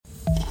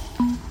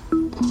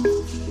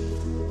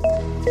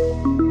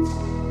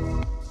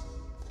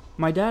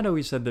My dad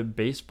always said that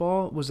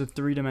baseball was a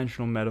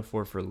three-dimensional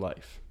metaphor for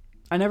life.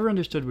 I never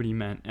understood what he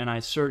meant, and I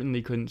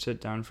certainly couldn't sit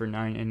down for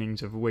 9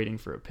 innings of waiting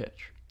for a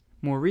pitch.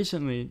 More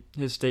recently,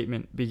 his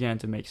statement began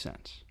to make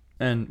sense.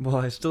 And while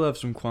I still have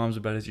some qualms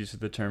about his use of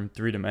the term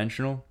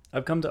three-dimensional,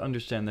 I've come to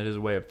understand that his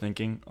way of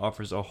thinking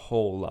offers a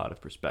whole lot of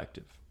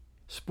perspective.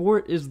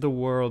 Sport is the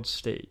world's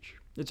stage.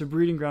 It's a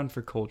breeding ground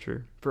for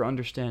culture, for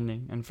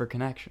understanding, and for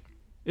connection.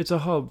 It's a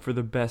hub for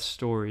the best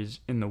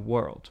stories in the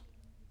world.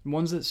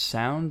 Ones that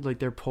sound like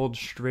they're pulled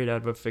straight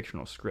out of a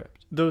fictional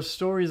script. Those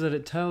stories that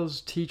it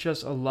tells teach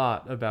us a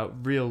lot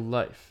about real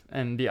life,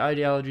 and the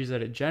ideologies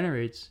that it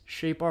generates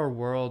shape our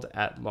world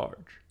at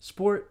large.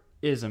 Sport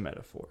is a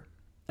metaphor,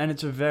 and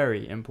it's a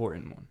very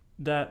important one.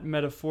 That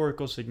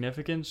metaphorical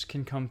significance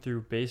can come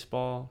through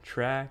baseball,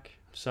 track,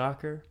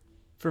 soccer.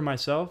 For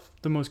myself,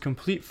 the most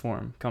complete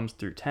form comes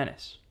through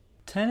tennis.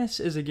 Tennis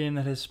is a game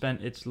that has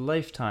spent its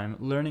lifetime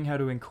learning how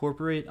to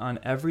incorporate on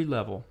every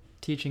level,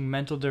 teaching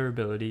mental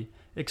durability,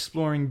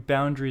 exploring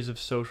boundaries of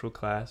social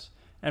class,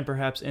 and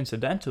perhaps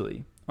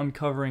incidentally,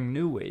 uncovering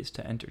new ways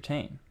to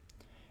entertain.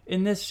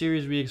 In this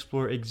series, we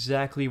explore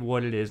exactly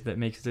what it is that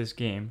makes this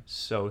game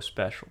so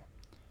special.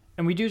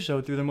 And we do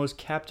so through the most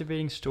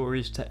captivating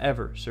stories to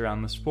ever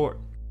surround the sport.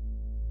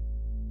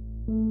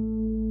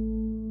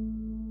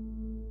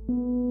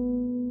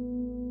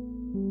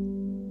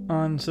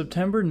 On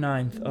September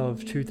 9th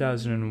of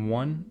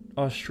 2001,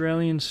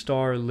 Australian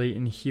star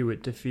Lleyton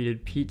Hewitt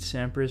defeated Pete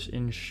Sampras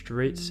in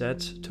straight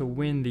sets to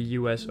win the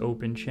US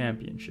Open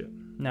Championship.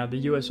 Now, the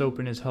US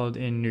Open is held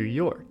in New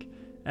York,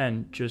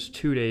 and just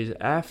 2 days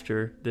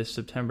after this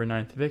September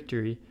 9th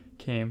victory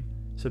came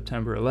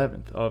September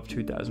 11th of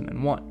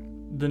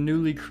 2001. The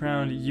newly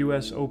crowned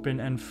US Open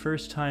and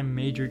first-time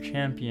major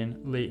champion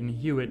Lleyton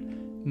Hewitt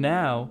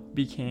now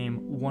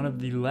became one of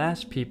the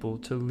last people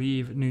to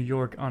leave New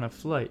York on a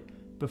flight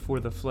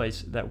before the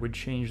flights that would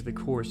change the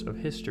course of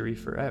history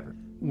forever.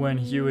 When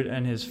Hewitt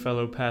and his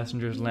fellow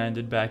passengers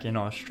landed back in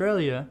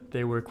Australia,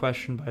 they were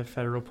questioned by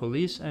federal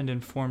police and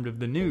informed of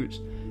the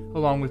news,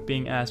 along with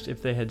being asked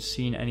if they had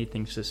seen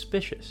anything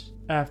suspicious.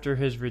 After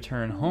his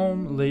return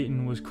home,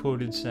 Lleyton was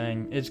quoted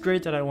saying, "It's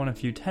great that I won a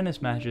few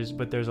tennis matches,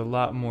 but there's a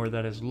lot more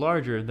that is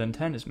larger than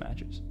tennis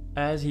matches."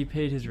 As he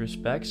paid his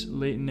respects,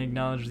 Lleyton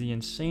acknowledged the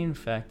insane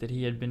fact that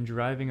he had been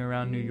driving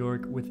around New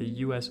York with a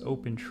US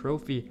Open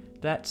trophy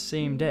that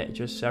same day,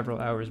 just several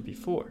hours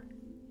before.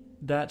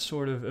 That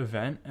sort of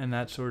event and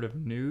that sort of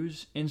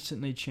news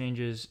instantly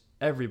changes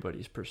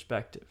everybody's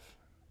perspective.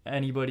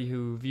 Anybody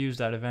who views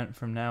that event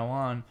from now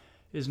on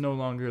is no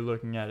longer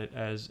looking at it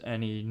as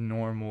any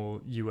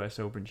normal US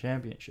Open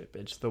championship.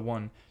 It's the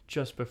one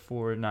just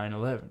before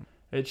 9/11.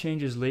 It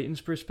changes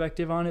Lleyton's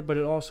perspective on it, but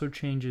it also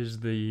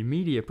changes the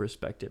media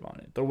perspective on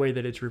it. The way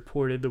that it's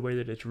reported, the way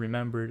that it's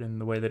remembered, and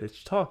the way that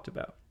it's talked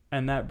about.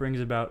 And that brings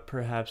about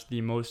perhaps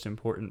the most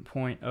important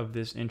point of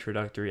this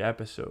introductory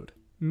episode.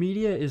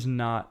 Media is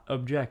not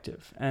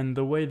objective, and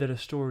the way that a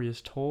story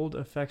is told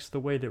affects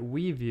the way that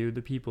we view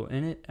the people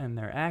in it and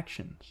their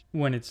actions.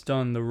 When it's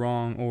done the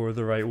wrong or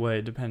the right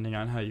way, depending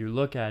on how you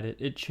look at it,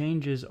 it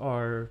changes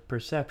our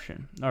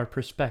perception, our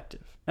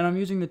perspective. And I'm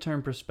using the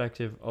term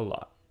perspective a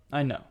lot.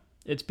 I know.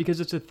 It's because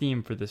it's a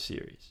theme for the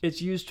series.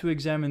 It's used to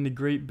examine the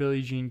great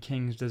Billie Jean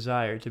King's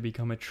desire to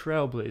become a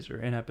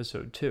trailblazer in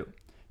episode 2.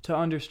 To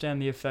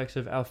understand the effects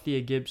of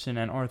Althea Gibson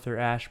and Arthur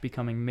Ashe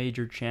becoming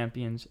major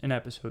champions in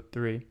episode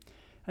 3,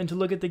 and to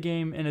look at the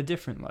game in a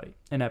different light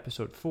in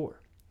episode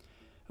 4.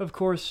 Of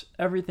course,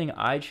 everything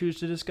I choose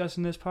to discuss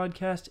in this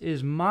podcast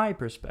is my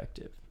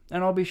perspective,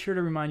 and I'll be sure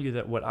to remind you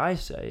that what I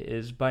say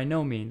is by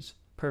no means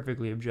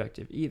perfectly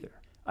objective either.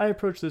 I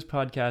approach this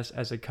podcast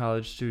as a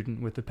college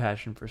student with a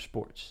passion for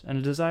sports, and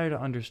a desire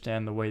to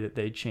understand the way that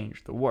they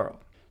change the world.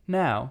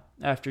 Now,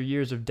 after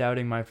years of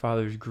doubting my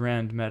father's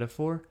grand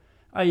metaphor,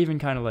 I even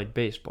kind of like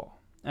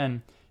baseball.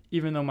 And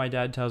even though my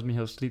dad tells me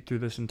he'll sleep through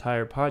this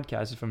entire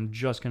podcast if I'm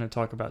just going to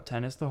talk about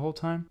tennis the whole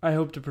time, I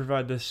hope to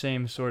provide the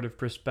same sort of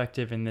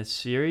perspective in this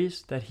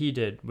series that he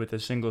did with a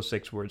single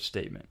 6-word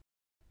statement.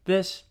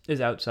 This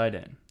is Outside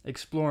In,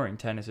 exploring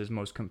tennis's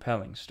most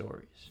compelling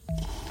stories.